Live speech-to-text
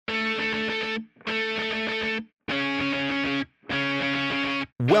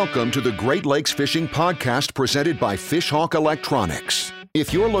Welcome to the Great Lakes Fishing Podcast presented by Fishhawk Electronics.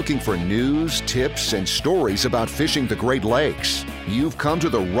 If you're looking for news, tips, and stories about fishing the Great Lakes, you've come to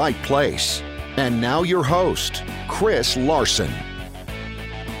the right place. And now your host, Chris Larson.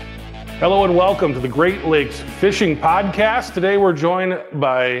 Hello and welcome to the Great Lakes Fishing Podcast. Today we're joined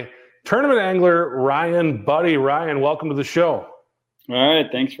by tournament angler Ryan Buddie. Ryan, welcome to the show. All right,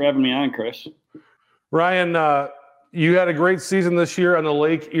 thanks for having me on, Chris. Ryan, you had a great season this year on the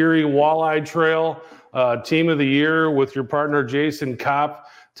Lake Erie Walleye Trail, Team of the Year with your partner Jason Kopp.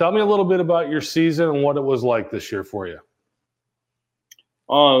 Tell me a little bit about your season and what it was like this year for you.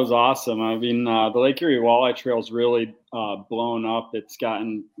 Oh, it was awesome. I mean, the Lake Erie Walleye Trail's really blown up. It's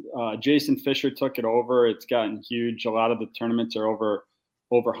gotten Jason Fisher took it over. It's gotten huge. A lot of the tournaments are over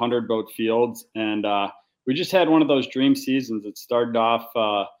 100 boat fields, and we just had one of those dream seasons. It started off.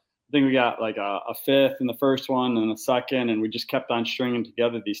 I think we got like a fifth in the first one and a second, and we just kept on stringing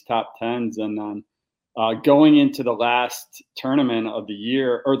together these top tens. And then going into the last tournament of the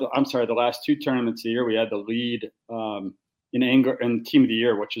year, the last two tournaments of the year, we had the lead in Team of the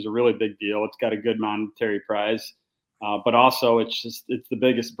Year, which is a really big deal. It's got a good monetary prize, but also it's the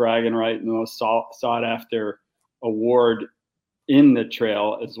biggest bragging right and the most sought after award in the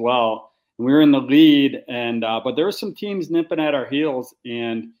trail as well. And we were in the lead, and but there were some teams nipping at our heels,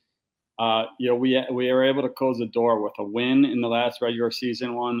 and we were able to close the door with a win in the last regular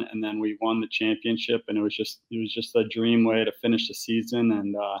season one, and then we won the championship, and it was just a dream way to finish the season,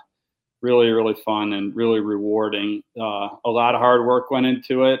 and really, really fun and really rewarding. A lot of hard work went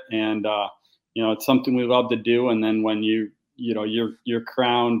into it, and it's something we love to do. And then when you're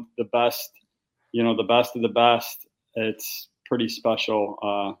crowned the best, the best of the best, it's pretty special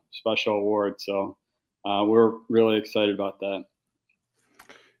award. So we're really excited about that.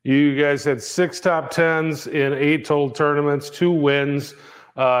 You guys had 6 top 10s in 8 total tournaments, 2 wins.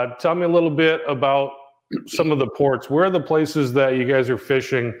 Tell me a little bit about some of the ports. Where are the places that you guys are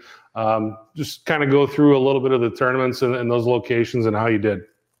fishing? Just kind of go through a little bit of the tournaments and those locations and how you did.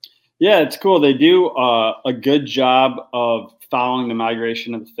 Yeah, it's cool. They do a good job of following the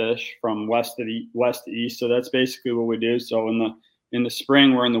migration of the fish from west to east. So that's basically what we do. So in the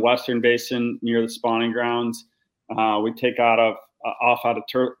spring, we're in the Western Basin near the spawning grounds. We take off out of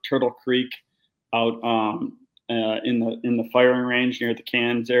Turtle Creek, out in the firing range near the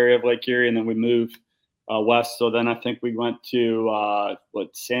Cans area of Lake Erie, and then we move west. So then I think we went to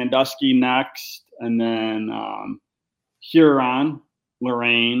Sandusky next, and then Huron,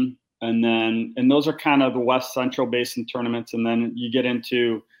 Lorain, and those are kind of the West Central Basin tournaments. And then you get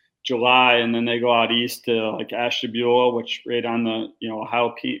into July, and then they go out east to like Ashtabula, which right on the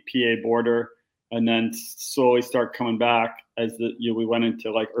Ohio PA border. And then slowly start coming back as we went into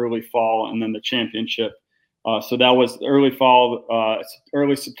like early fall, and then the championship. So that was early fall.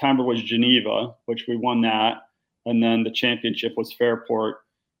 Early September was Geneva, which we won that, and then the championship was Fairport,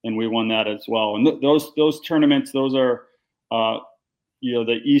 and we won that as well. And those tournaments, those are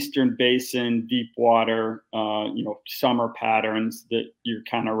the Eastern Basin, deep water, summer patterns that you're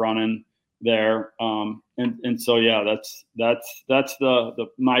kind of running there. And so, yeah, that's the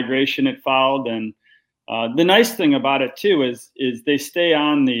migration it followed. And the nice thing about it too is they stay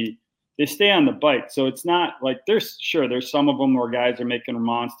on the bite. So it's not like there's some of them where guys are making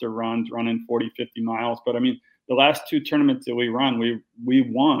monster runs, running 40, 50 miles. But I mean, the last 2 tournaments that we run, we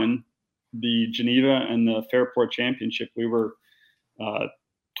won the Geneva and the Fairport championship. We were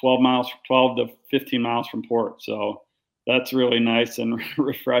 12 to 15 miles from port. So that's really nice and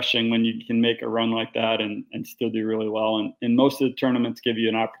refreshing when you can make a run like that and still do really well. And most of the tournaments give you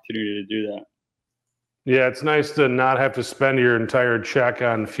an opportunity to do that. Yeah, it's nice to not have to spend your entire check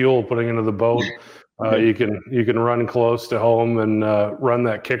on fuel putting into the boat. You can run close to home and run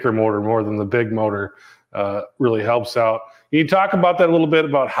that kicker motor more than the big motor. Really helps out. Can you talk about that a little bit,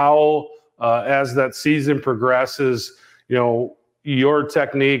 about how as that season progresses, your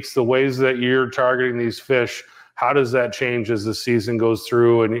techniques, the ways that you're targeting these fish, how does that change as the season goes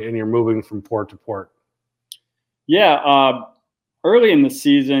through and you're moving from port to port? Yeah, early in the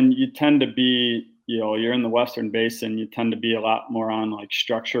season, you tend to be, you're in the Western Basin, you tend to be a lot more on like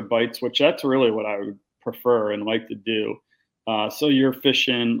structure bites, which that's really what I would prefer and like to do. So you're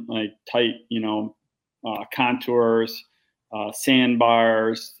fishing like tight, contours,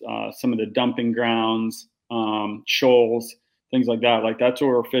 sandbars, some of the dumping grounds, shoals, things like that. Like that's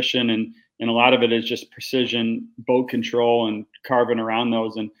where we're fishing, and a lot of it is just precision boat control and carving around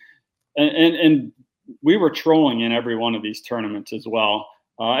those. And we were trolling in every one of these tournaments as well,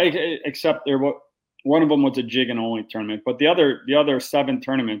 except one of them was a jig and only tournament. But the other 7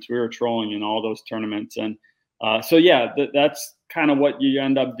 tournaments, we were trolling in all those tournaments. And so yeah, that's kind of what you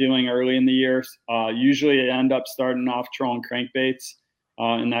end up doing early in the year. Usually you end up starting off trolling crankbaits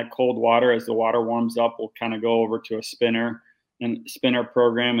in that cold water. As the water warms up, we'll kind of go over to a spinner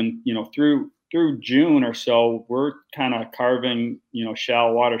program. And, through June or so, we're kind of carving,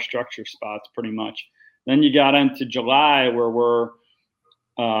 shallow water structure spots pretty much. Then you got into July where we're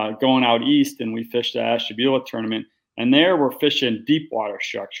going out east and we fished the Ashtabula tournament. And there we're fishing deep water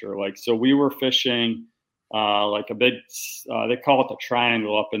structure. So we were fishing like a big, they call it the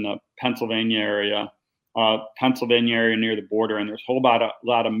triangle up in the Pennsylvania area near the border. And there's a whole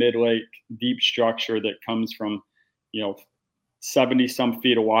lot of mid-lake deep structure that comes from, 70 some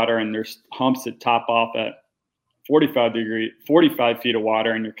feet of water. And there's humps that top off at 45 feet of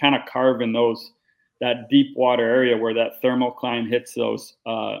water. And you're kind of carving that deep water area where that thermocline hits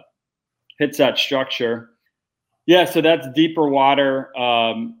that structure. Yeah, so that's deeper water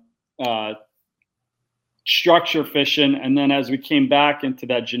structure fishing. And then as we came back into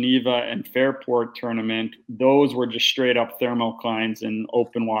that Geneva and Fairport tournament, those were just straight up thermoclines and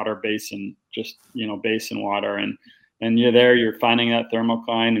open water basin, basin water. And you're finding that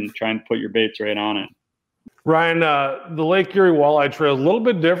thermocline and trying to put your baits right on it. Ryan, the Lake Erie Walleye Trail is a little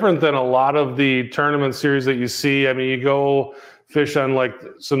bit different than a lot of the tournament series that you see. I mean, you go fish on like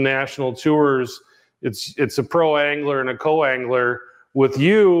some national tours. It's a pro angler and a co-angler. With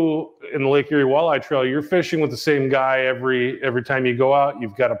you in the Lake Erie Walleye Trail, you're fishing with the same guy every time you go out.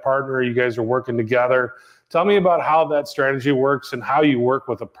 You've got a partner. You guys are working together. Tell me about how that strategy works and how you work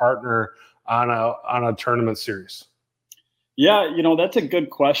with a partner on a tournament series. Yeah, that's a good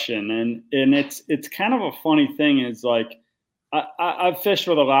question. And it's kind of a funny thing is like I've fished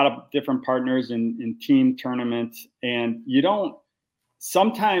with a lot of different partners in team tournaments, and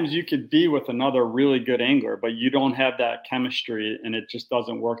sometimes you could be with another really good angler, but you don't have that chemistry and it just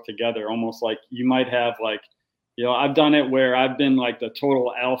doesn't work together. Almost like you might have I've done it where I've been like the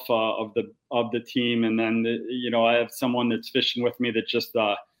total alpha of the team. And then, I have someone that's fishing with me that's just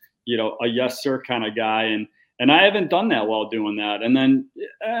a yes, sir kind of guy. And I haven't done that well doing that. And then,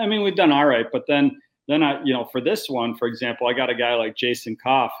 I mean, we've done all right, but then I, for this one, for example, I got a guy like Jason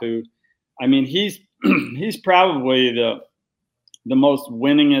Koff who, I mean, he's probably the most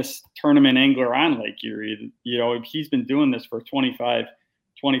winningest tournament angler on Lake Erie. He's been doing this for 25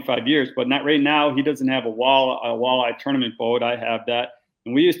 years, but not right now. He doesn't have a walleye tournament boat. I have that.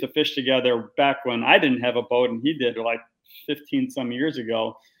 And we used to fish together back when I didn't have a boat and he did, like 15 some years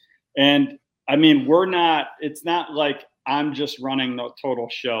ago. And I mean, it's not like I'm just running the total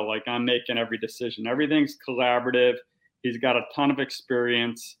show. Like I'm making every decision. Everything's collaborative. He's got a ton of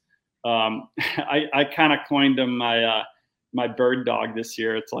experience. I kind of coined him my bird dog this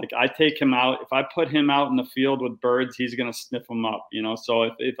year. It's like I take him out. If I put him out in the field with birds, he's going to sniff them up, So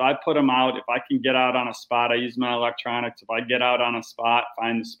if I put him out, if I can get out on a spot, I use my electronics. If I get out on a spot,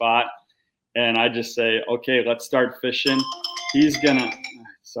 find the spot, and I just say, okay, let's start fishing. He's gonna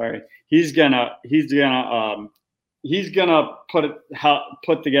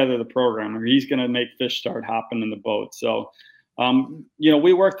put together the program, or he's gonna make fish start hopping in the boat. So,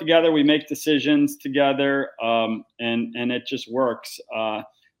 we work together, we make decisions together, and it just works.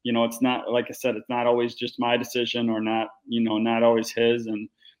 It's not, like I said, it's not always just my decision or not always his, and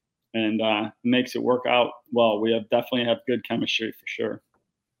makes it work out well. We definitely have good chemistry for sure.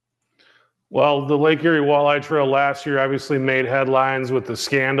 Well, the Lake Erie Walleye Trail last year obviously made headlines with the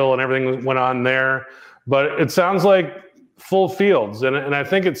scandal and everything that went on there, but it sounds like full fields. And I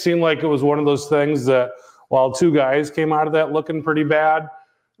think it seemed like it was one of those things that while two guys came out of that looking pretty bad,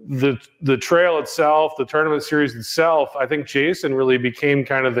 the trail itself, the tournament series itself, I think Jason really became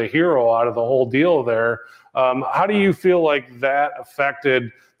kind of the hero out of the whole deal there. How do you feel like that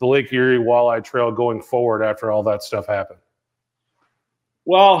affected the Lake Erie Walleye Trail going forward after all that stuff happened?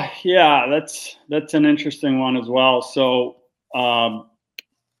 Well, yeah, that's an interesting one as well. So,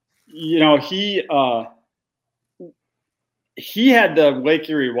 he had the Lake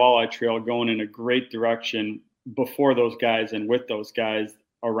Erie Walleye Trail going in a great direction before those guys and with those guys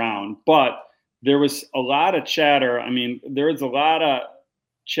around. But there was a lot of chatter. I mean, there was a lot of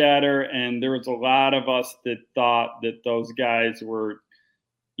chatter, and there was a lot of us that thought that those guys were,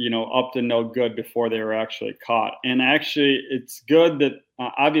 up to no good before they were actually caught. And actually, it's good that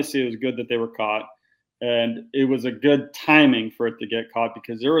obviously it was good that they were caught, and it was a good timing for it to get caught,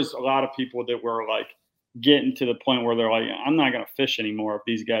 because there was a lot of people that were like getting to the point where they're like, I'm not going to fish anymore if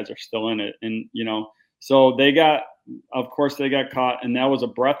these guys are still in it. And, so they got caught, and that was a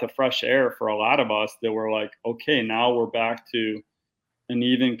breath of fresh air for a lot of us that were like, okay, now we're back to an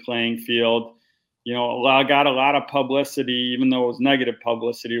even playing field. Got a lot of publicity, even though it was negative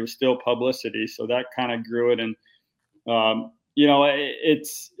publicity, it was still publicity. So that kind of grew it. And,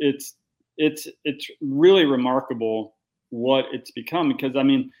 it's really remarkable what it's become, because I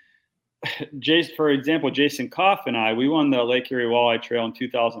mean, for example, Jason Koff and we won the Lake Erie Walleye Trail in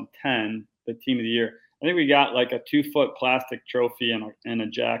 2010, the team of the year. I think we got like a 2-foot plastic trophy and a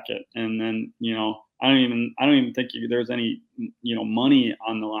jacket. And then, I don't even think there's any, money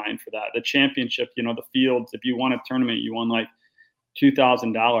on the line for that. The championship, the fields, if you won a tournament, you won like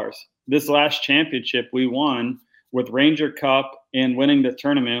 $2,000. This last championship we won with Ranger Cup and winning the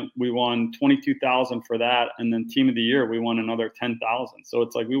tournament, we won $22,000 for that. And then team of the year, we won another $10,000. So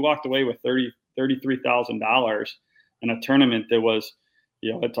it's like we walked away with $33,000 in a tournament that was,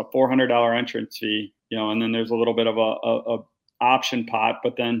 it's a $400 entrance fee, and then there's a little bit of a option pot,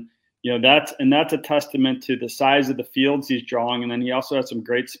 but then, that's a testament to the size of the fields he's drawing. And then he also has some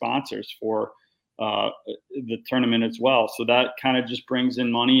great sponsors for the tournament as well. So that kind of just brings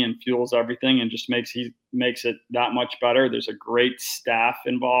in money and fuels everything and just makes it that much better. There's a great staff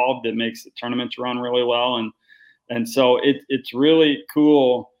involved that makes the tournaments run really well. And so it's really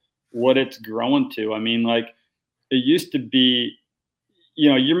cool what it's growing to. I mean, like it used to be,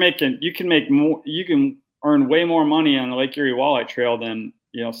 you can earn way more money on the Lake Erie Walleye Trail than,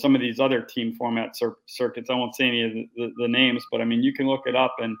 some of these other team format circuits. I won't say any of the names, but I mean, you can look it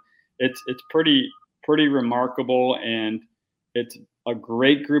up, and it's pretty remarkable, and it's a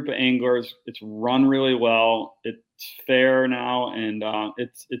great group of anglers. It's run really well. It's fair now, and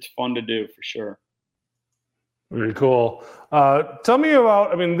it's fun to do for sure. Very cool. Tell me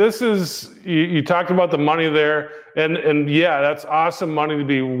about, I mean, this is, you talked about the money there, and yeah, that's awesome money to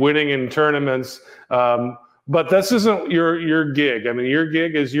be winning in tournaments. But this isn't your gig. I mean, your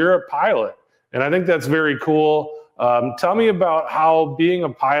gig is you're a pilot, and I think that's very cool. Tell me about how being a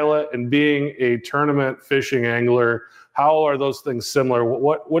pilot and being a tournament fishing angler, how are those things similar?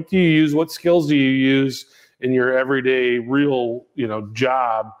 What do you use? What skills do you use in your everyday real,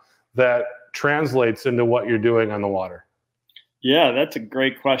 job that translates into what you're doing on the water? Yeah, that's a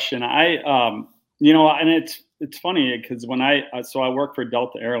great question. And it's funny because I work for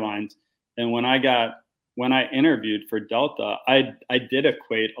Delta Airlines, and when I interviewed for Delta, I did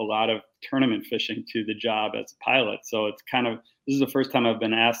equate a lot of tournament fishing to the job as a pilot. So it's this is the first time I've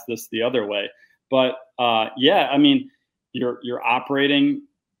been asked this the other way. But yeah, I mean, you're operating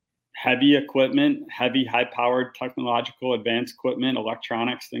heavy equipment, heavy, high-powered, technological, advanced equipment,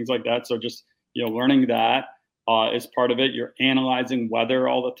 electronics, things like that. So just learning that is part of it. You're analyzing weather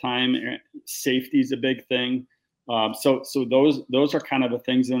all the time. Safety is a big thing. So those are kind of the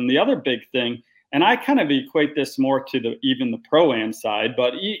things. And the other big thing, and I kind of equate this more to even the pro-am side,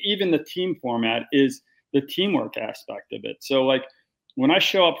 but even the team format is the teamwork aspect of it. So like when I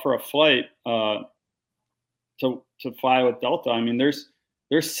show up for a flight to fly with Delta, I mean, there's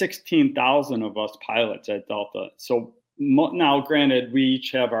 16,000 of us pilots at Delta. So now, granted, we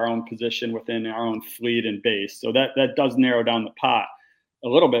each have our own position within our own fleet and base. So that does narrow down the pot a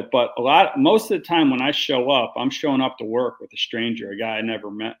little bit, but most of the time when I show up, I'm showing up to work with a stranger, a guy I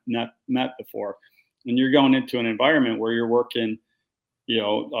never met before. And you're going into an environment where you're working,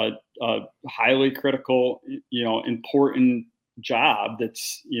 a highly critical, important job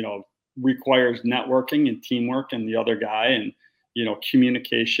that's, requires networking and teamwork and the other guy and,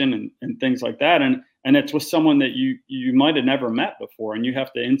 communication and things like that. And it's with someone that you might have never met before, and you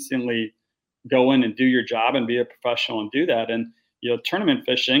have to instantly go in and do your job and be a professional and do that. And tournament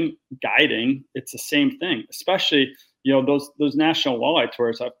fishing, guiding, it's the same thing, especially, those national walleye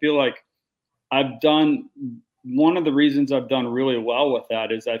tours. I feel like one of the reasons I've done really well with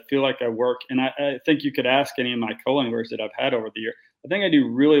that is I feel like I work, and I think you could ask any of my co-anglers that I've had over the year. I think I do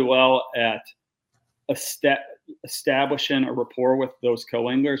really well at establishing a rapport with those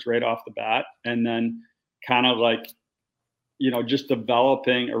co-anglers right off the bat, and then kind of like, just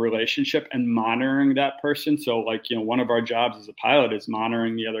developing a relationship and monitoring that person. So like, one of our jobs as a pilot is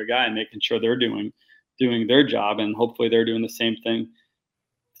monitoring the other guy and making sure they're doing their job, and hopefully they're doing the same thing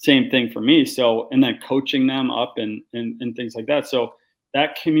for me. So, and then coaching them up and things like that. So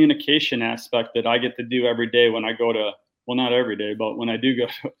that communication aspect that I get to do every day when I go to, well, not every day, but when I do go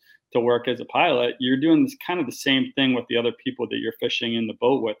to work as a pilot, you're doing this kind of the same thing with the other people that you're fishing in the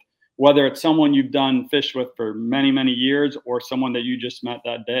boat with, whether it's someone you've done fish with for many, many years or someone that you just met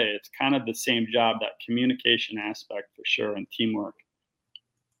that day. It's kind of the same job, that communication aspect for sure, and teamwork.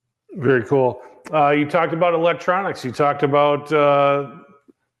 Very cool. You talked about electronics. You talked about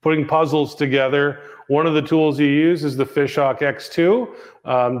putting puzzles together. One of the tools you use is the Fishhawk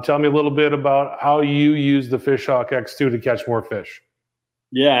X2. Tell me a little bit about how you use the Fishhawk X2 to catch more fish.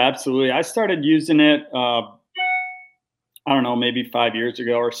 Yeah, absolutely. I started using it, I don't know, maybe 5 years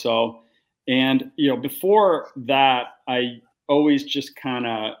ago or so. And, before that, I always just kind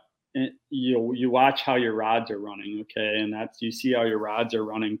of, you watch how your rods are running. Okay. And you see how your rods are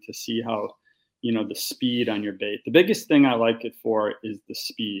running to see how, the speed on your bait. The biggest thing I like it for is the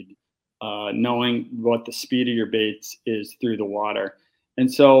speed, knowing what the speed of your baits is through the water.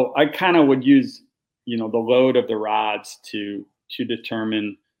 And so I kind of would use, the load of the rods to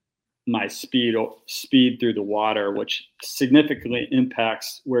determine my speed through the water, which significantly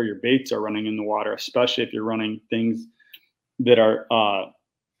impacts where your baits are running in the water, especially if you're running things that are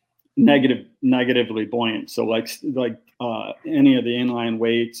negatively buoyant. So like any of the inline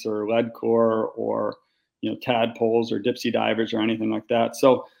weights or lead core or tadpoles or dipsy divers or anything like that.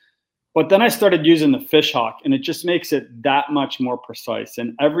 So, but then I started using the fish hawk, and it just makes it that much more precise.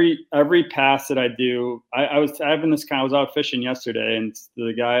 And every pass that I do, I was out fishing yesterday, and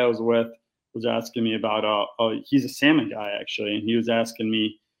the guy I was with was asking me about he's a salmon guy actually, and he was asking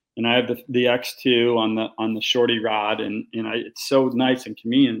me, and I have the X2 on the shorty rod, and it's so nice and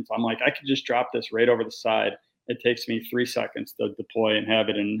convenient. So I'm like, I could just drop this right over the side. It takes me 3 seconds to deploy and have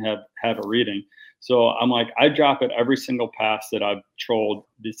it and have a reading. So I'm like, I drop it every single pass that I've trolled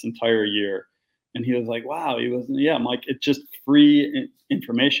this entire year. And he was like, wow. I'm like, it's just free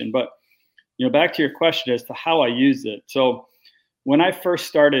information. But, back to your question as to how I use it. So when I first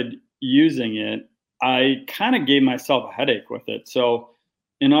started using it, I kind of gave myself a headache with it. So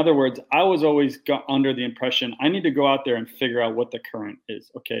in other words, I was always under the impression I need to go out there and figure out what the current is.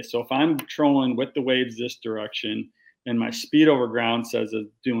 Okay, so if I'm trolling with the waves this direction and my speed over ground says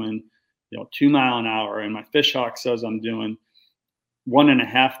it's doing 2 mile an hour, and my fish hawk says I'm doing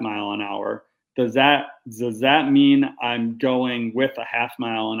 1.5 mile an hour, does that mean I'm going with a 0.5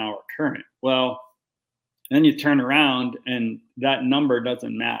 mile an hour current? Well, then you turn around and that number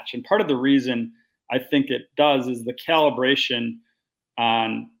doesn't match. And part of the reason I think it does is the calibration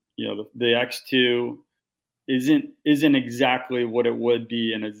on the X2 isn't exactly what it would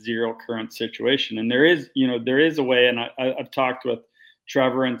be in a zero current situation. And there is a way, and I've talked with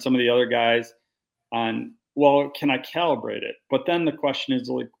Trevor and some of the other guys on, well, can I calibrate it? But then the question is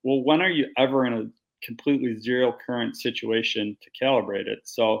like, well, when are you ever in a completely zero current situation to calibrate it?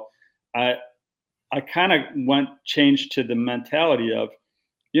 So I kind of changed to the mentality of,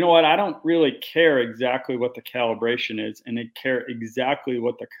 you know what, I don't really care exactly what the calibration is, and I care exactly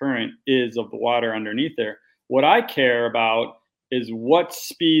what the current is of the water underneath there. What I care about is what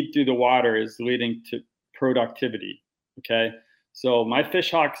speed through the water is leading to productivity. Okay. So my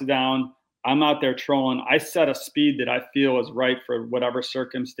fish hawk's down, I'm out there trolling. I set a speed that I feel is right for whatever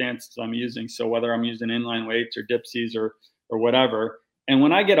circumstances I'm using. So whether I'm using inline weights or dipsies or whatever. And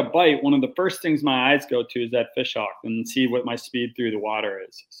when I get a bite, one of the first things my eyes go to is that fish hawk and see what my speed through the water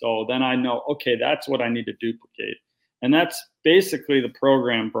is. So then I know, okay, that's what I need to duplicate. And that's basically the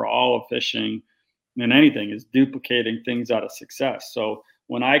program for all of fishing and anything, is duplicating things out of success. So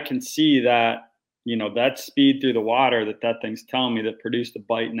when I can see that, that speed through the water that thing's telling me that produced a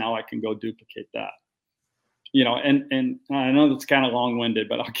bite, now I can go duplicate that. And I know that's kind of long-winded,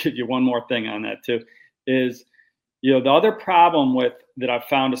 but I'll give you one more thing on that too, is, the other problem that I've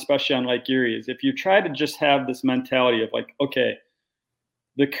found, especially on Lake Erie, is if you try to just have this mentality of like, okay,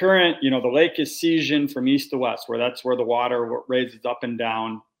 the current, the lake is season from east to west, that's where the water raises up and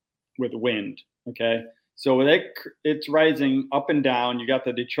down with wind. Okay. So it's rising up and down. You got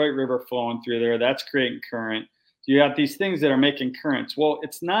the Detroit River flowing through there. That's creating current. So you got these things that are making currents. Well,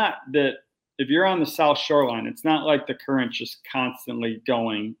 it's not that if you're on the south shoreline, it's not like the current's just constantly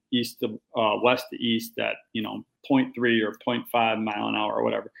going west to east at, 0.3 or 0.5 mile an hour or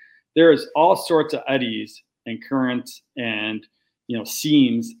whatever. There's all sorts of eddies and currents and,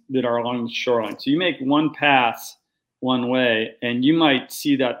 seams that are along the shoreline. So you make one pass one way, and you might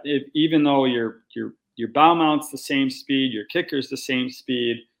see that even though your bow mount's the same speed, your kicker's the same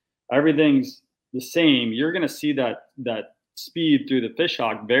speed, everything's the same, you're going to see that speed through the fish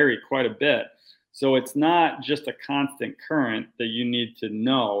hawk vary quite a bit. So it's not just a constant current that you need to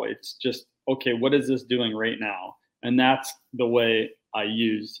know. It's just, okay, what is this doing right now? And that's the way I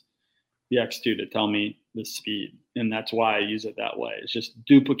use the X2 to tell me the speed. And that's why I use it that way. It's just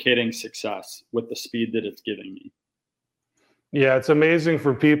duplicating success with the speed that it's giving me. Yeah, it's amazing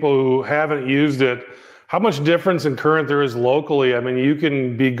for people who haven't used it, how much difference in current there is locally. I mean, you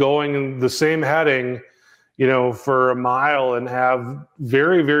can be going in the same heading, for a mile and have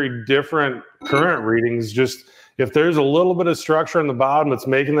very, very different current readings. Just if there's a little bit of structure in the bottom, it's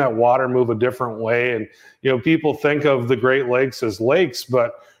making that water move a different way. And, people think of the Great Lakes as lakes,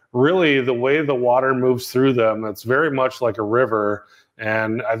 but really the way the water moves through them, it's very much like a river.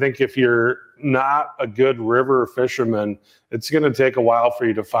 And I think if you're not a good river fisherman, it's going to take a while for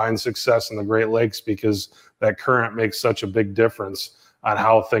you to find success in the Great Lakes, because that current makes such a big difference on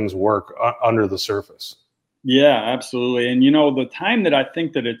how things work under the surface. Yeah, absolutely. And, the time that I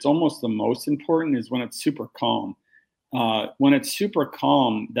think that it's almost the most important is when it's super calm. When it's super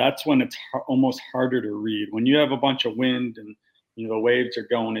calm, that's when it's almost harder to read. When you have a bunch of wind and the waves are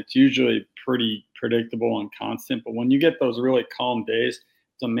going, it's usually pretty predictable and constant. But when you get those really calm days,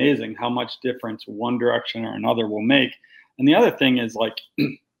 it's amazing how much difference one direction or another will make. And the other thing is, like,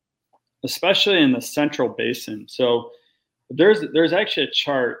 especially in the Central Basin. So there's actually a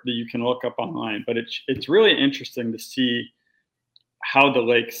chart that you can look up online, but it's really interesting to see how the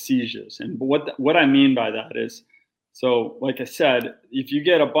lake sieges. And what I mean by that is, so like I said, if you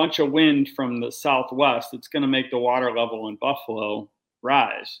get a bunch of wind from the southwest, it's going to make the water level in Buffalo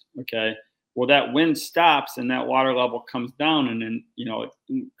rise. Okay. Well, that wind stops and that water level comes down, and then,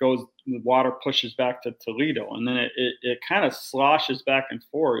 it goes, the water pushes back to Toledo, and then it kind of sloshes back and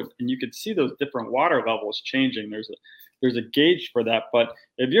forth, and you could see those different water levels changing. There's a gauge for that. But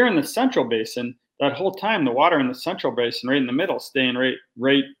if you're in the Central Basin, that whole time, the water in the Central Basin, right in the middle, staying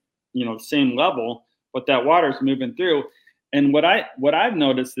right, the same level, but that water is moving through. And what I've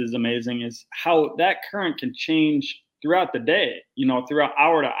noticed is amazing is how that current can change throughout the day, throughout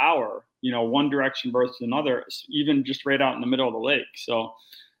hour to hour, one direction versus another, even just right out in the middle of the lake. So,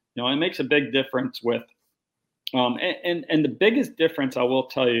 it makes a big difference with, and the biggest difference, I will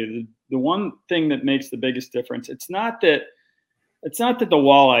tell you, the one thing that makes the biggest difference, it's not that the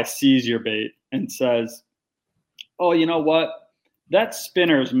walleye sees your bait and says, oh, you know what? That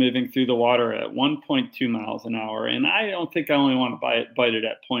spinner is moving through the water at 1.2 miles an hour, and I don't think I only want to bite it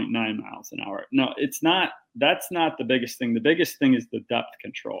at 0.9 miles an hour. No, it's not. That's not the biggest thing. The biggest thing is the depth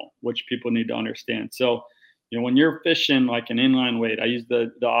control, which people need to understand. So, when you're fishing like an inline weight, I use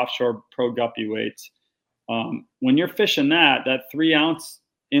the offshore pro guppy weights. When you're fishing that 3 ounce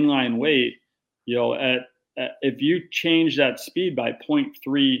inline weight, if you change that speed by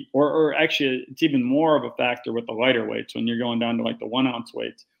 0.3, or actually it's even more of a factor with the lighter weights when you're going down to like the 1 ounce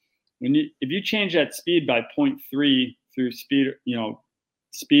weights. If you change that speed by 0.3 through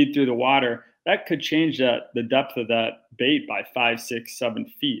speed through the water, that could change the depth of that bait by 5, 6, 7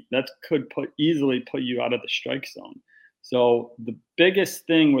 feet. That could easily put you out of the strike zone. So the biggest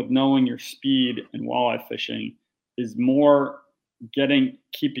thing with knowing your speed and walleye fishing is more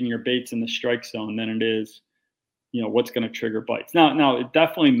keeping your baits in the strike zone than it is, what's going to trigger bites. Now it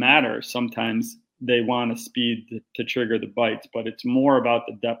definitely matters. Sometimes they want a speed to trigger the bites, but it's more about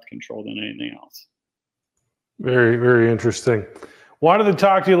the depth control than anything else. Very, very interesting. Wanted to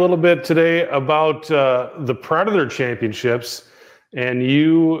talk to you a little bit today about the Predator Championships, and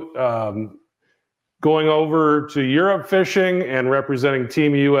you going over to Europe fishing and representing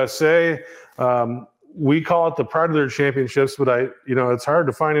Team USA. We call it the Predator Championships, but it's hard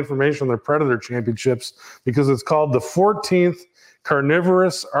to find information on the Predator Championships because it's called the 14th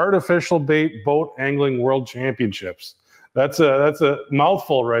Carnivorous Artificial Bait Boat Angling World Championships. That's a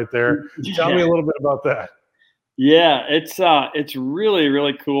mouthful right there. Yeah. Tell me a little bit about that. Yeah, it's really,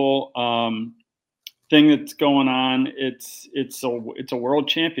 really cool thing that's going on. It's a world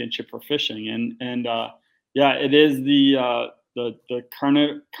championship for fishing, and it is the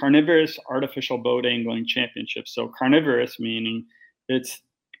Carnivorous Artificial Boat Angling Championship. So carnivorous meaning it's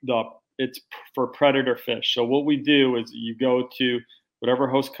for predator fish. So what we do is you go to whatever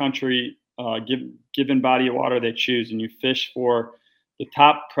host country given body of water they choose, and you fish for the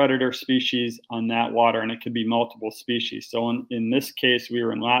top predator species on that water, and it could be multiple species. So in this case, we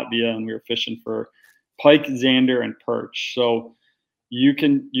were in Latvia and we were fishing for pike, zander, and perch. So you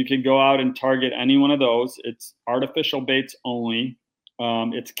can go out and target any one of those. It's artificial baits only.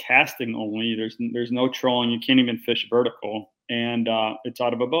 It's casting only. There's no trolling. You can't even fish vertical, and it's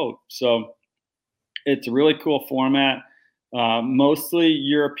out of a boat. So it's a really cool format. Mostly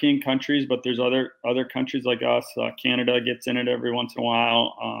European countries, but there's other countries like us. Canada gets in it every once in a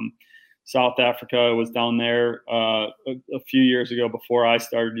while. South Africa was down there a few years ago before I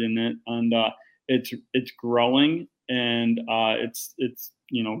started in it, and it's growing, and it's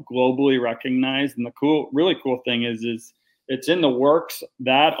globally recognized. And the really cool thing is it's in the works,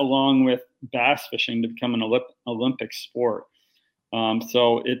 that along with bass fishing, to become an Olympic sport.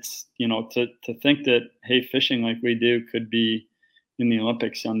 So it's, to think that, hey, fishing like we do could be in the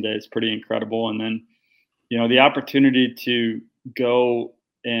Olympics someday is pretty incredible. And then, the opportunity to go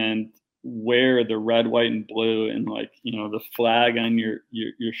and wear the red, white, and blue, and the flag on your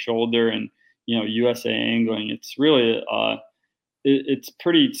shoulder, and, USA Angling, it's really it's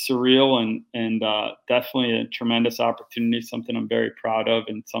pretty surreal and definitely a tremendous opportunity, something I'm very proud of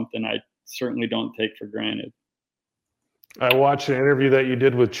and something I certainly don't take for granted. I watched an interview that you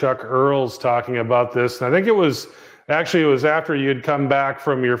did with Chuck Earls talking about this, and I think it was after you'd come back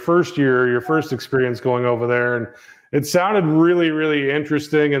from your first year, your first experience going over there, and it sounded really, really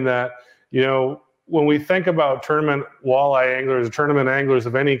interesting in that, you know, when we think about tournament walleye anglers, tournament anglers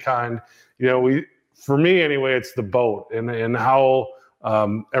of any kind, you know, for me anyway, it's the boat and how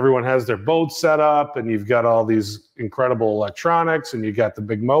everyone has their boat set up, and you've got all these incredible electronics, and you got the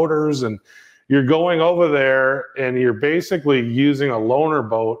big motors, and you're going over there and you're basically using a loaner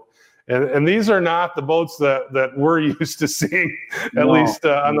boat. And these are not the boats that we're used to seeing, at least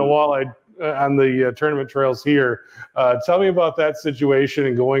on the walleye, on the tournament trails here. Tell me about that situation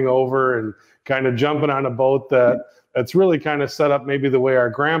and going over and kind of jumping on a boat that's really kind of set up maybe the way our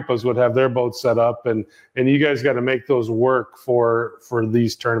grandpas would have their boats set up. And you guys got to make those work for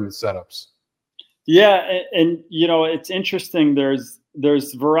these tournament setups. Yeah. And you know, it's interesting.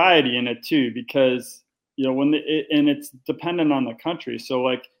 There's variety in it too, because, you know, and it's dependent on the country. So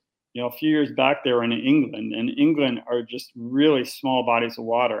like, you know, a few years back they were in England, and England are just really small bodies of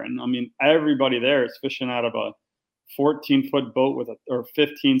water. And I mean, everybody there is fishing out of a 14-foot boat or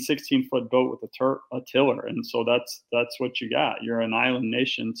 15, 16-foot boat with a tiller. And so that's what you got. You're an island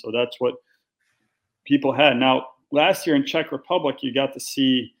nation. So that's what people had. Now, last year in Czech Republic, you got to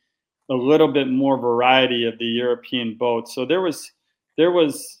see a little bit more variety of the European boats. So there was,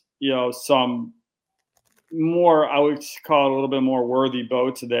 you know, some more, I would call it a little bit more worthy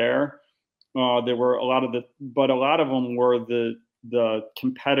boats there. There were a lot of them were the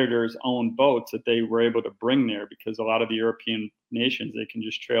competitors' own boats that they were able to bring there, because a lot of the European nations, they can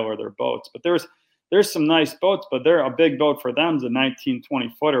just trailer their boats. But there's some nice boats, but they're a big boat for them is a 19,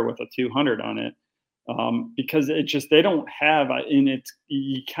 20 footer with a 200 on it. Because it just, they don't have, and it's,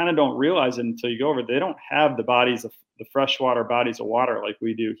 you kind of don't realize it until you go over. They don't have the freshwater bodies of water like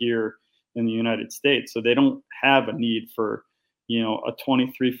we do here in the United States. So they don't have a need for, you know, a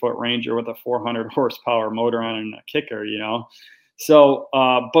 23-foot Ranger with a 400 horsepower motor on and a kicker, you know. So,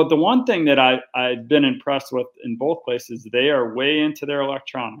 but the one thing that I've been impressed with in both places, they are way into their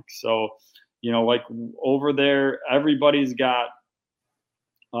electronics. So, you know, like over there, everybody's got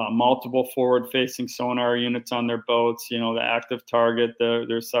multiple forward-facing sonar units on their boats. You know, the active target.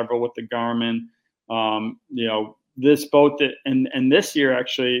 There's several with the Garmin. You know, this boat and this year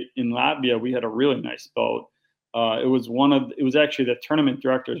actually in Latvia we had a really nice boat. It was actually the tournament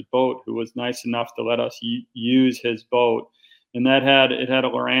director's boat who was nice enough to let us use his boat, and it had a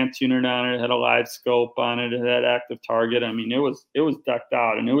Lowrance unit on it. It had a live scope on it. It had active target. I mean, it was decked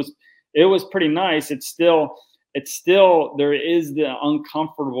out, and it was pretty nice. It's still there is the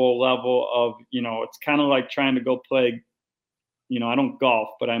uncomfortable level of, you know, it's kind of like trying to go play, you know, I don't golf,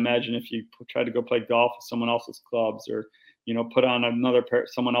 but I imagine if you try to go play golf with someone else's clubs, or, you know, put on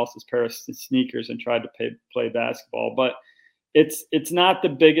someone else's pair of sneakers and tried to play basketball. But it's not the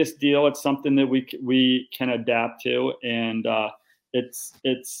biggest deal. It's something that we can adapt to, and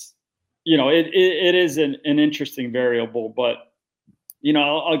it's you know, it is an interesting variable. But, you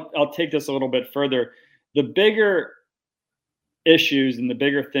know, I'll take this a little bit further. The bigger issues and the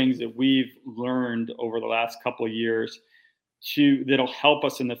bigger things that we've learned over the last couple of years that'll help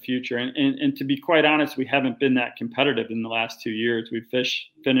us in the future. And to be quite honest, we haven't been that competitive in the last 2 years. We've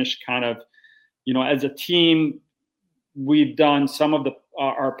finished kind of, you know, as a team, we've done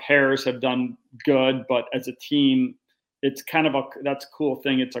our pairs have done good, but as a team, it's kind of that's a cool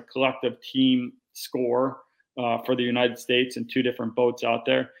thing. It's a collective team score for the United States and 2 different boats out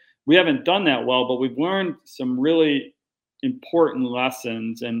there. We haven't done that well, but we've learned some really important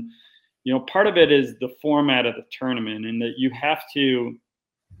lessons. And, you know, part of it is the format of the tournament, and that you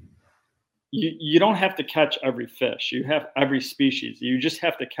don't have to catch every fish. You have every species. You just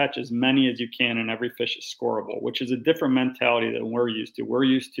have to catch as many as you can, and every fish is scoreable, which is a different mentality than we're used to. We're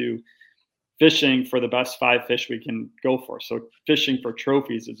used to fishing for the best 5 fish we can go for. So fishing for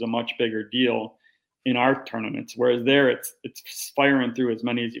trophies is a much bigger deal in our tournaments, whereas there it's firing through as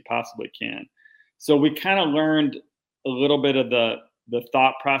many as you possibly can. So we kind of learned a little bit of the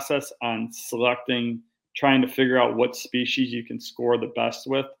thought process on trying to figure out what species you can score the best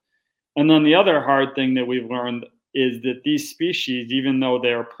with. And then the other hard thing that we've learned is that these species, even though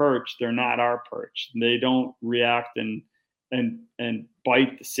they're perch, they're not our perch. They don't react and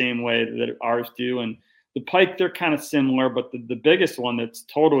bite the same way that ours do. And the pike, they're kind of similar, but the biggest one that's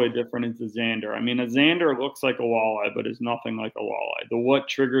totally different is the zander. I mean, a zander looks like a walleye, but is nothing like a walleye. What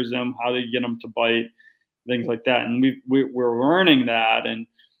triggers them, how they get them to bite, things like that. And we're learning that, and,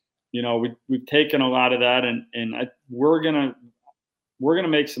 you know, we've taken a lot of that, and we're gonna, we're gonna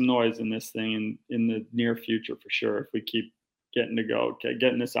make some noise in this thing in the near future for sure if we keep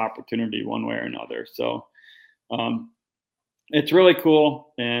getting this opportunity one way or another. So it's really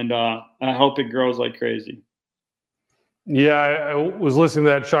cool, and I hope it grows like crazy. Yeah, I was listening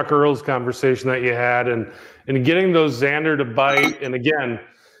to that Chuck Earls conversation that you had, and getting those zander to bite. And again,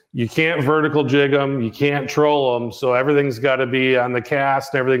 you can't vertical jig them, you can't troll them, so everything's got to be on the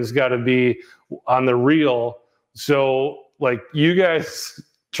cast, everything's got to be on the reel. So, like, you guys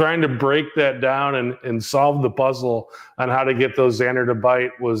trying to break that down and solve the puzzle on how to get those zander to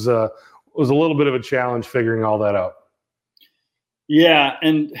bite was a little bit of a challenge figuring all that out. Yeah,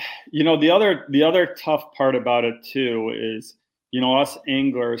 and the other tough part about it too is us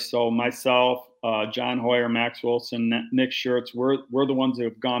anglers. So myself, John Hoyer, Max Wilson, Nick Schertz, we're the ones who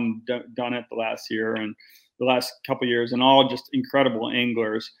have done it the last year and the last couple of years, and all just incredible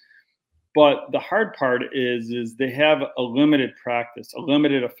anglers. But the hard part is they have a limited practice, a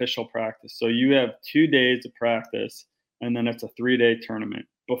limited official practice. So you have 2 days of practice, and then it's a 3-day tournament.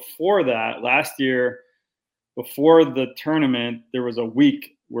 Before that, last year, before the tournament, there was a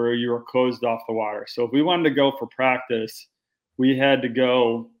week where you were closed off the water. So if we wanted to go for practice, we had to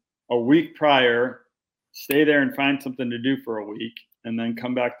go a week prior, stay there and find something to do for a week, and then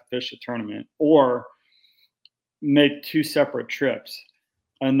come back to fish a tournament, or make 2 separate trips.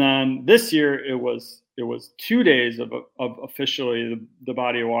 And then this year it was 2 days of officially the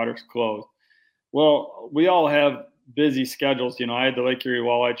body of water is closed. Well, we all have busy schedules. I had the Lake Erie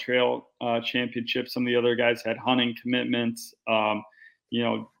Walleye Trail Championship. Some of the other guys had hunting commitments. John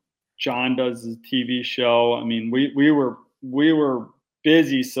does his TV show. I mean, we were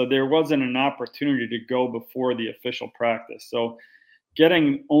busy, so there wasn't an opportunity to go before the official practice. So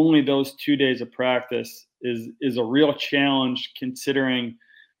getting only those 2 days of practice is a real challenge, considering,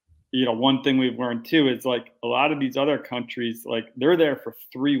 one thing we've learned too is, like, a lot of these other countries, like, they're there for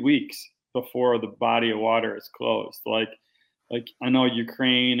 3 weeks before the body of water is closed. Like I know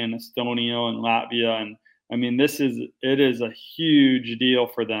Ukraine and Estonia and Latvia, and I mean, it is a huge deal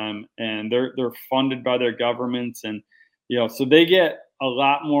for them, and they're funded by their governments, and so they get a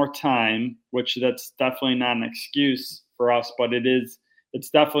lot more time, which that's definitely not an excuse for us, but it's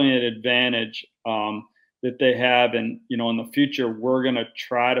definitely an advantage that they have. And in the future, we're going to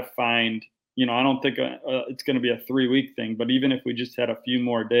try to find, I don't think it's going to be a 3-week thing, but even if we just had a few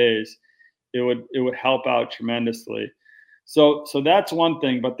more days, it would help out tremendously. So that's one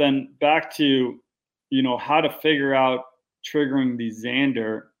thing. But then back to how to figure out triggering the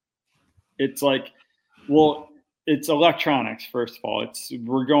zander. It's like, well, it's electronics. First of all,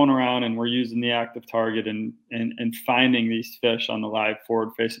 we're going around and we're using the active target and finding these fish on the live forward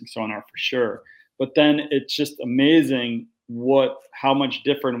facing sonar for sure. But then it's just amazing how much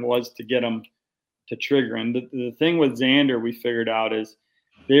different it was to get them to trigger. And the thing with zander we figured out is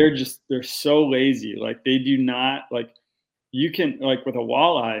they're so lazy. Like, they do not, like, you can, like, with a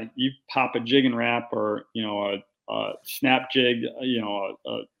walleye, you pop a jig and wrap, or a snap jig, a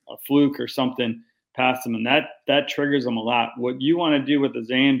fluke or something past them, and that triggers them a lot. What you want to do with the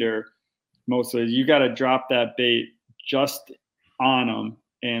zander mostly is you got to drop that bait just on them,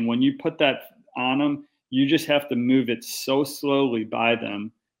 and when you put that on them, you just have to move it so slowly by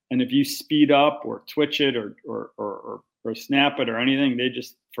them. And if you speed up or twitch it or snap it or anything, they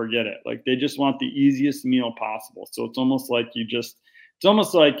just forget it. Like, they just want the easiest meal possible. So it's almost like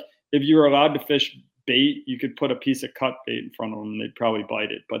if you were allowed to fish bait, you could put a piece of cut bait in front of them and they'd probably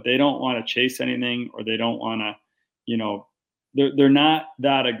bite it, but they don't want to chase anything, or they don't want to, they're not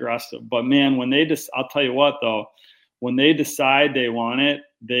that aggressive. But man, I'll tell you what though, when they decide they want it,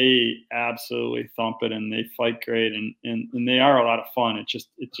 they absolutely thump it, and they fight great, and they are a lot of fun. It's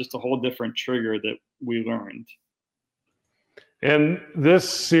just a whole different trigger that we learned. And this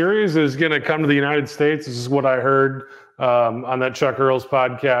series is going to come to the United States. This is what I heard on that Chuck Earls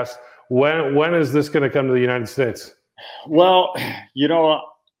podcast. When is this going to come to the United States? Well,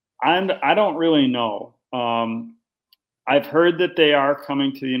 I don't really know. I've heard that they are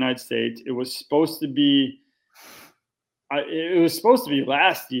coming to the United States. It was supposed to be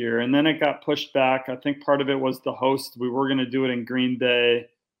last year, and then it got pushed back. I think part of it was the host. We were going to do it in Green Bay,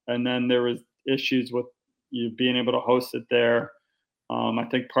 and then there was issues with you being able to host it there. I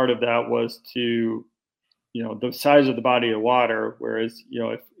think part of that was to, the size of the body of water. Whereas,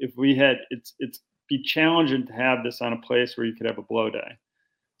 if we had, it's be challenging to have this on a place where you could have a blow day.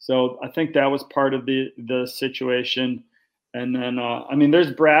 So I think that was part of the situation. And then,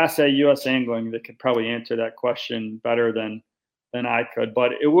 there's brass at U.S. Angling that could probably answer that question better than I could.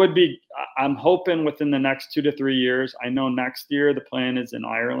 But it would be, I'm hoping within the next 2 to 3 years. I know next year the plan is in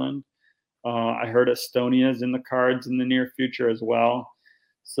Ireland. I heard Estonia is in the cards in the near future as well.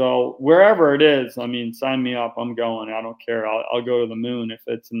 So wherever it is, I mean, sign me up. I'm going. I don't care. I'll go to the moon if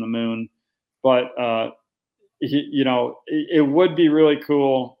it's in the moon. But it would be really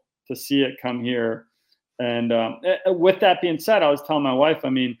cool to see it come here. And with that being said, I was telling my wife, I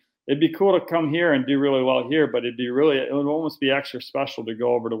mean, it'd be cool to come here and do really well here, but it would almost be extra special to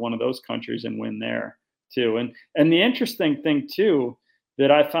go over to one of those countries and win there too. And the interesting thing too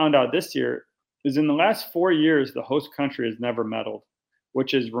that I found out this year is in the last 4 years, the host country has never medaled,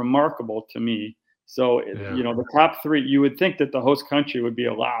 which is remarkable to me. So, the top three, you would think that the host country would be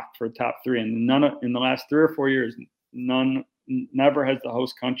a lock for top three. And in the last 3 or 4 years, never has the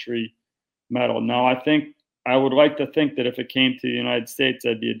host country medaled. Now, I would like to think that if it came to the United States,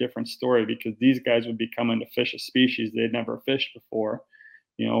 that'd be a different story because these guys would be coming to fish a species they'd never fished before,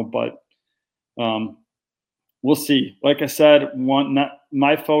 but we'll see. Like I said,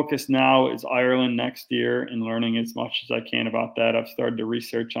 my focus now is Ireland next year and learning as much as I can about that. I've started to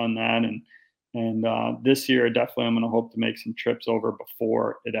research on that. And this year, definitely, I'm going to hope to make some trips over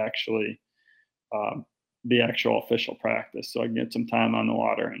before it actually, the actual official practice. So I can get some time on the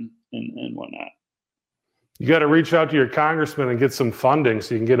water and whatnot. You got to reach out to your congressman and get some funding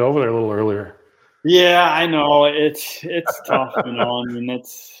so you can get over there a little earlier. Yeah, I know. It's tough, I mean,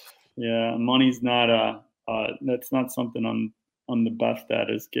 money's not that's not something I'm the best at,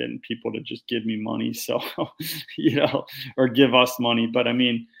 is getting people to just give me money. So, or give us money. But I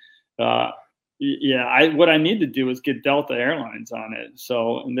mean, what I need to do is get Delta Airlines on it,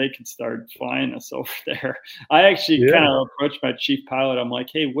 and they can start flying us over there. I actually kind of approached my chief pilot. I'm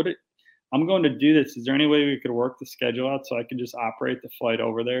like, hey, I'm going to do this. Is there any way we could work the schedule out so I can just operate the flight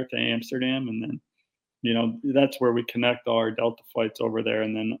over there to Amsterdam? And then, that's where we connect all our Delta flights over there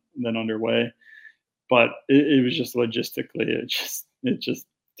and then underway. But it was just logistically, it's just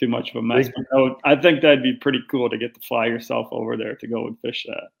too much of a mess. I think that'd be pretty cool to get to fly yourself over there to go and fish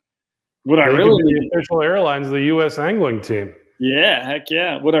that. What I really need, the official airlines, the U.S. angling team. Yeah, heck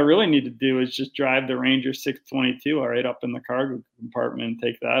yeah. What I really need to do is just drive the Ranger 622 right up in the cargo compartment and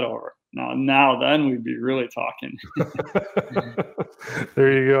take that over. Now then we'd be really talking.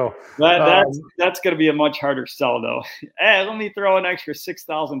 There you go. That's going to be a much harder sell, though. Hey, let me throw an extra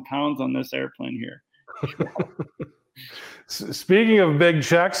 6,000 pounds on this airplane here. Speaking of big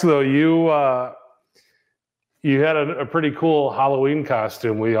checks, though, you had a pretty cool Halloween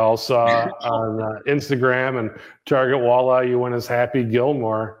costume we all saw on Instagram and Target Walleye. You went as Happy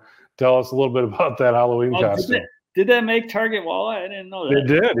Gilmore. Tell us a little bit about that Halloween costume. Did that make Target Walleye? I didn't know that. It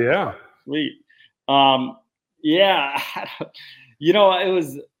did, yeah. Sweet. Yeah. It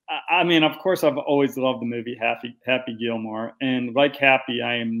was, I mean, of course, I've always loved the movie Happy Gilmore. And like Happy,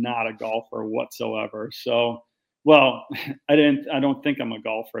 I am not a golfer whatsoever. So, well, I don't think I'm a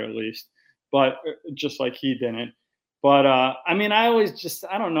golfer, at least. But just like he didn't. But, I mean, I always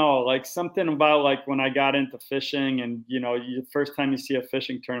I don't know, like something about like when I got into fishing and, the first time you see a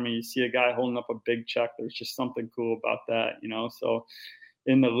fishing tournament, you see a guy holding up a big check. There's just something cool about that, So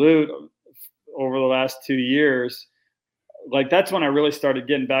in the Lute over the last 2 years, like that's when I really started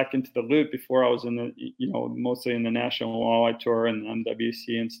getting back into the Lute. Before I was in the, mostly in the National Walleye Tour and the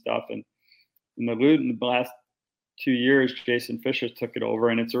MWC and stuff. And in the Lute in the last 2 years, Jason Fisher took it over,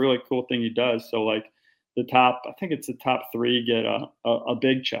 and it's a really cool thing he does. So like I think it's the top 3 get a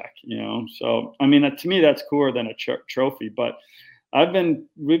big check, So I mean, to me, that's cooler than a trophy. But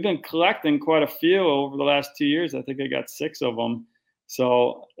we've been collecting quite a few over the last 2 years. I think I got 6 of them.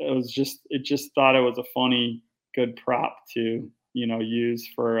 So it just thought it was a funny, good prop to use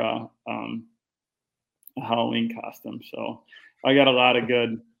for a Halloween costume. So I got a lot of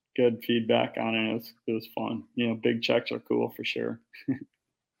good feedback on it. It was fun. Big checks are cool for sure.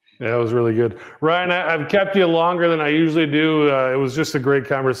 Yeah, it was really good. Ryan, I've kept you longer than I usually do. It was just a great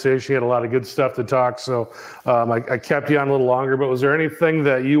conversation. You had a lot of good stuff to talk. So I kept you on a little longer, but was there anything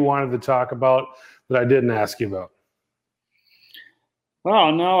that you wanted to talk about that I didn't ask you about?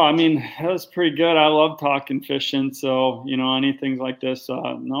 Oh, no, I mean, that was pretty good. I love talking fishing. So, anything like this,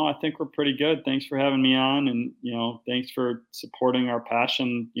 no, I think we're pretty good. Thanks for having me on. And, thanks for supporting our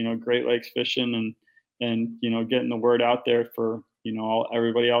passion, Great Lakes fishing and getting the word out there for,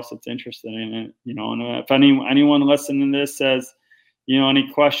 everybody else that's interested in it, and if anyone listening to this says,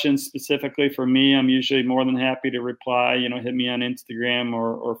 any questions specifically for me, I'm usually more than happy to reply, hit me on Instagram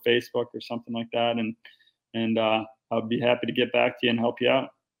or Facebook or something like that. And I'll be happy to get back to you and help you out.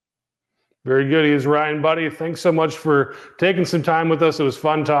 Very good. He is Ryan Buddie. Thanks so much for taking some time with us. It was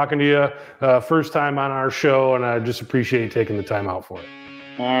fun talking to you. First time on our show, and I just appreciate you taking the time out for it.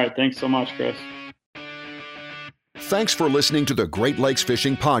 All right. Thanks so much, Chris. Thanks for listening to the Great Lakes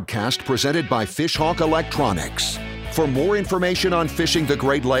Fishing Podcast presented by Fishhawk Electronics. For more information on fishing the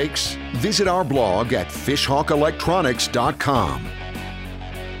Great Lakes, visit our blog at fishhawkelectronics.com.